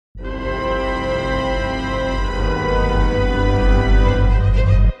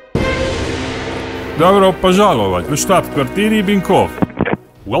Добро пожаловать в штаб-квартире Binkov.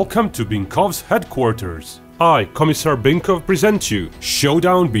 Welcome to Binkov's headquarters. I, Commissar Binkov, present you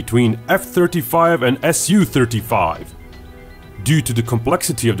showdown between F-35 and Su-35. Due to the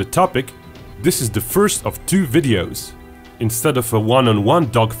complexity of the topic, this is the first of two videos. Instead of a one-on-one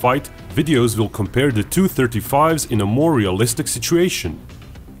dogfight, videos will compare the two 35s in a more realistic situation.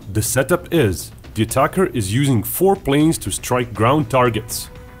 The setup is: the attacker is using 4 planes to strike ground targets.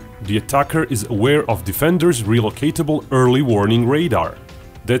 The attacker is aware of defender's relocatable early warning radar.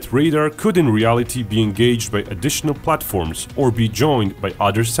 That radar could in reality be engaged by additional platforms or be joined by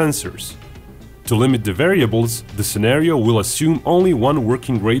other sensors. To limit the variables, the scenario will assume only one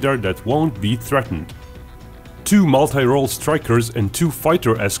working radar that won't be threatened. 2 multi-role strikers and 2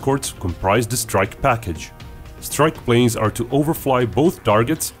 fighter escorts comprise the strike package. Strike planes are to overfly both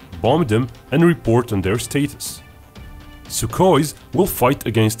targets, bomb them and report on their status. Sukhois will fight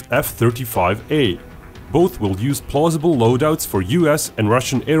against F-35A. Both will use plausible loadouts for US and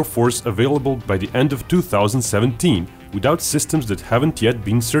Russian Air Force available by the end of 2017, without systems that haven't yet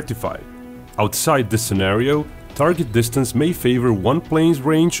been certified. Outside this scenario, target distance may favor one plane's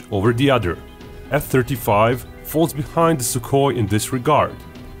range over the other. F-35 falls behind the Sukhoi in this regard,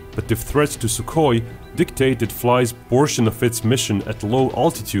 but if threats to Sukhoi dictate it flies portion of its mission at low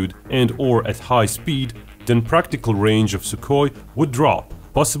altitude and or at high speed, then practical range of Sukhoi would drop,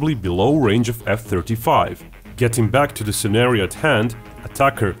 possibly below range of F-35. Getting back to the scenario at hand,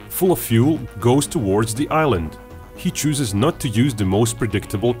 attacker, full of fuel, goes towards the island. He chooses not to use the most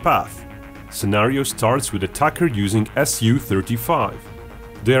predictable path. Scenario starts with attacker using Su-35.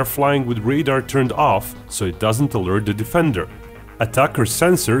 They are flying with radar turned off, so it doesn't alert the defender. Attacker's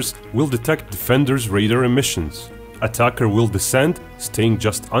sensors will detect defender's radar emissions. Attacker will descend, staying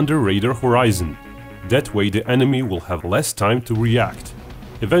just under radar horizon. That way the enemy will have less time to react.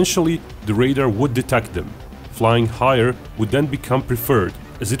 Eventually, the radar would detect them. Flying higher would then become preferred,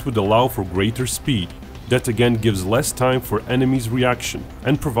 as it would allow for greater speed. That again gives less time for enemy's reaction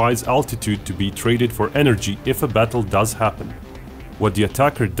and provides altitude to be traded for energy if a battle does happen. What the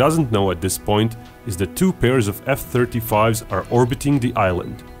attacker doesn't know at this point is that 2 pairs of F-35s are orbiting the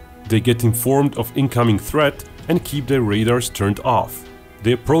island. They get informed of incoming threat and keep their radars turned off.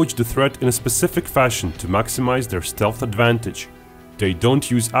 They approach the threat in a specific fashion to maximize their stealth advantage. They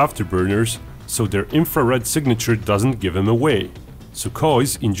don't use afterburners, so their infrared signature doesn't give them away.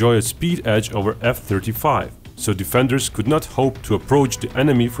 Sukhois enjoy a speed edge over F-35, so defenders could not hope to approach the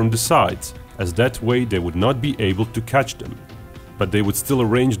enemy from the sides, as that way they would not be able to catch them. But they would still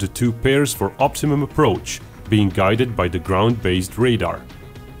arrange the 2 pairs for optimum approach, being guided by the ground-based radar.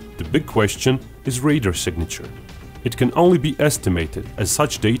 The big question is radar signature. It can only be estimated, as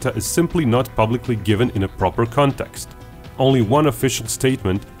such data is simply not publicly given in a proper context. Only one official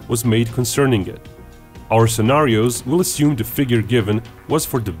statement was made concerning it. Our scenarios will assume the figure given was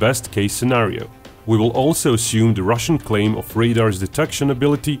for the best case scenario. We will also assume the Russian claim of radar's detection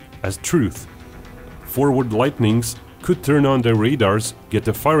ability as truth. Forward lightnings could turn on their radars, get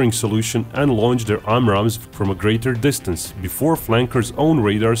a firing solution and launch their AMRAAMs from a greater distance before flankers' own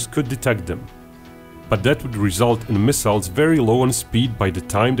radars could detect them. But that would result in missiles very low on speed by the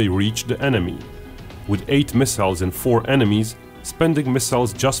time they reach the enemy. With 8 missiles and 4 enemies, spending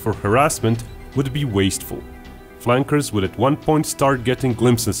missiles just for harassment would be wasteful. Flankers would at one point start getting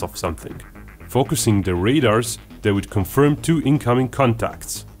glimpses of something. Focusing their radars, they would confirm 2 incoming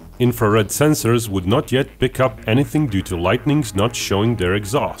contacts. Infrared sensors would not yet pick up anything due to lightnings not showing their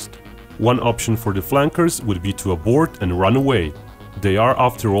exhaust. One option for the flankers would be to abort and run away. They are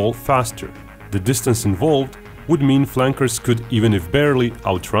after all faster. The distance involved would mean flankers could, even if barely,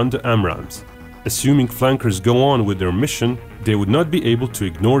 outrun the AMRAAMs. Assuming flankers go on with their mission, they would not be able to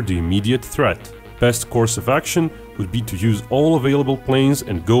ignore the immediate threat. Best course of action would be to use all available planes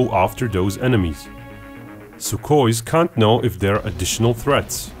and go after those enemies. Sukhois can't know if there are additional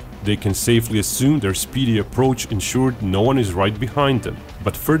threats. They can safely assume their speedy approach ensured no one is right behind them,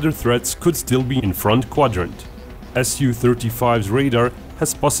 but further threats could still be in front quadrant. Su-35's radar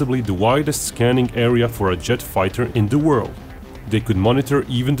has possibly the widest scanning area for a jet fighter in the world. They could monitor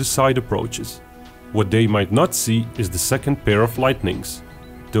even the side approaches. What they might not see is the second pair of lightnings.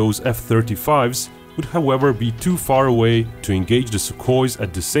 Those F-35s would however be too far away to engage the Sukhois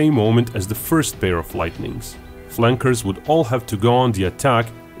at the same moment as the first pair of lightnings. Flankers would all have to go on the attack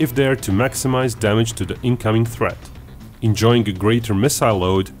if they are to maximize damage to the incoming threat. Enjoying a greater missile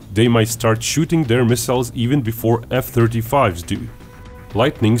load, they might start shooting their missiles even before F-35s do.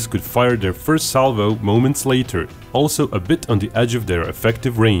 Lightnings could fire their first salvo moments later, also a bit on the edge of their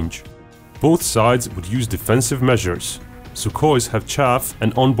effective range. Both sides would use defensive measures. Sukhois have chaff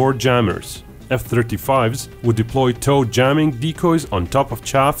and onboard jammers. F-35s would deploy tow jamming decoys on top of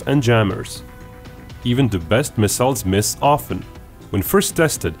chaff and jammers. Even the best missiles miss often. When first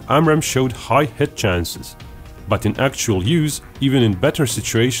tested, AMRAAM showed high hit chances. But in actual use, even in better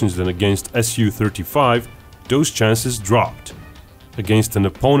situations than against Su-35, those chances dropped. Against an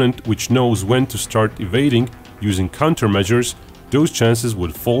opponent which knows when to start evading using countermeasures, those chances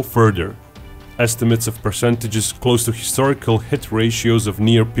would fall further. Estimates of percentages close to historical hit ratios of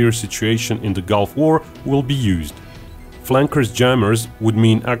near-peer situation in the Gulf War will be used. Flankers jammers would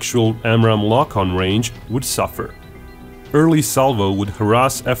mean actual AMRAAM lock-on range would suffer. Early salvo would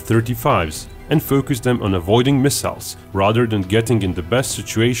harass F-35s and focus them on avoiding missiles rather than getting in the best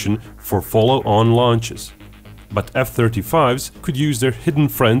situation for follow-on launches. But F-35s could use their hidden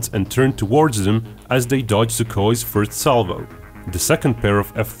friends and turn towards them as they dodge Sukhoi's first salvo. The second pair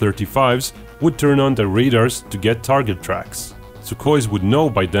of F-35s would turn on their radars to get target tracks. Sukhois would know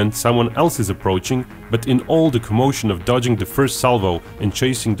by then someone else is approaching, but in all the commotion of dodging the first salvo and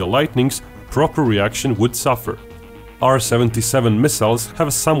chasing the lightnings, proper reaction would suffer. R-77 missiles have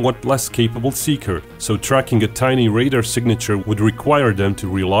a somewhat less capable seeker, so tracking a tiny radar signature would require them to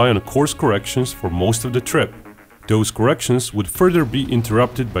rely on course corrections for most of the trip. Those corrections would further be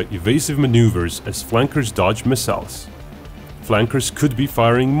interrupted by evasive maneuvers as flankers dodge missiles. Flankers could be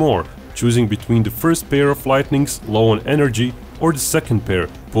firing more, choosing between the first pair of lightnings low on energy or the second pair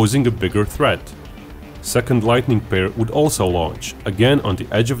posing a bigger threat. Second lightning pair would also launch, again on the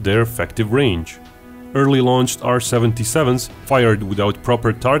edge of their effective range. Early launched R-77s, fired without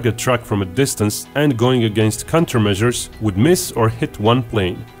proper target track from a distance and going against countermeasures, would miss or hit one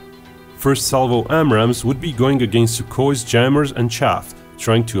plane. First salvo AMRAAMs would be going against Sukhoi's jammers and chaff,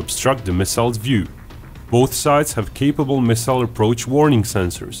 trying to obstruct the missile's view. Both sides have capable missile approach warning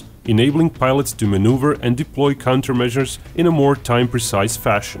sensors, enabling pilots to maneuver and deploy countermeasures in a more time-precise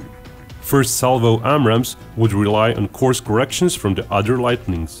fashion. First salvo AMRAAMs would rely on course corrections from the other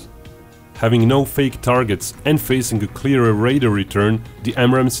lightnings. Having no fake targets and facing a clearer radar return, the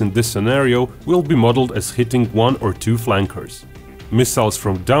AMRAAMs in this scenario will be modeled as hitting one or two flankers. Missiles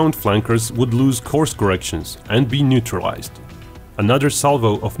from downed flankers would lose course corrections and be neutralized. Another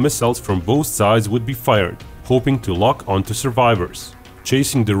salvo of missiles from both sides would be fired, hoping to lock onto survivors.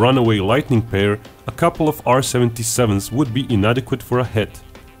 Chasing the runaway lightning pair, a couple of R-77s would be inadequate for a hit.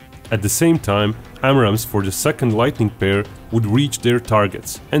 At the same time, AMRAAMs for the second lightning pair would reach their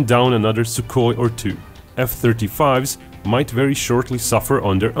targets and down another Sukhoi or two. F-35s might very shortly suffer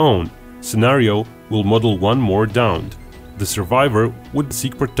on their own. Scenario will model one more downed. The survivor would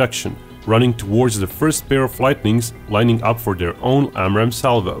seek protection, running towards the first pair of lightnings lining up for their own AMRAAM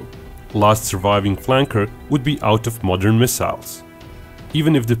salvo. Last surviving flanker would be out of modern missiles.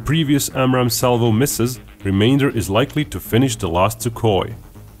 Even if the previous AMRAAM salvo misses, remainder is likely to finish the last Sukhoi.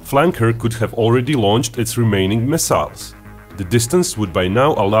 Flanker could have already launched its remaining missiles. The distance would by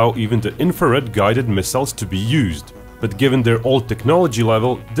now allow even the infrared guided missiles to be used, but given their old technology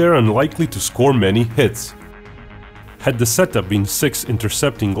level, they're unlikely to score many hits. Had the setup been 6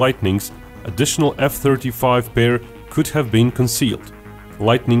 intercepting lightnings, additional F-35 pair could have been concealed.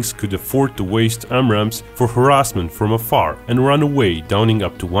 Lightnings could afford to waste AMRAAMs for harassment from afar and run away, downing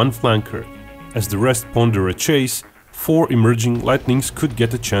up to one flanker. As the rest ponder a chase, 4 emerging lightnings could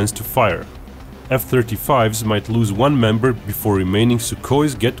get a chance to fire. F-35s might lose one member before remaining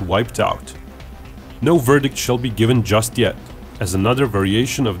Sukhois get wiped out. No verdict shall be given just yet, as another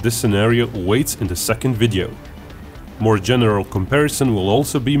variation of this scenario awaits in the second video. More general comparison will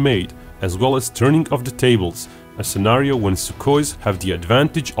also be made, as well as turning of the tables, a scenario when Sukhois have the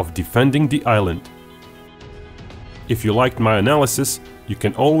advantage of defending the island. If you liked my analysis, you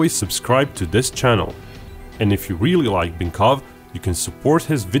can always subscribe to this channel. And if you really like Binkov, you can support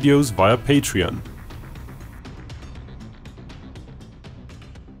his videos via Patreon.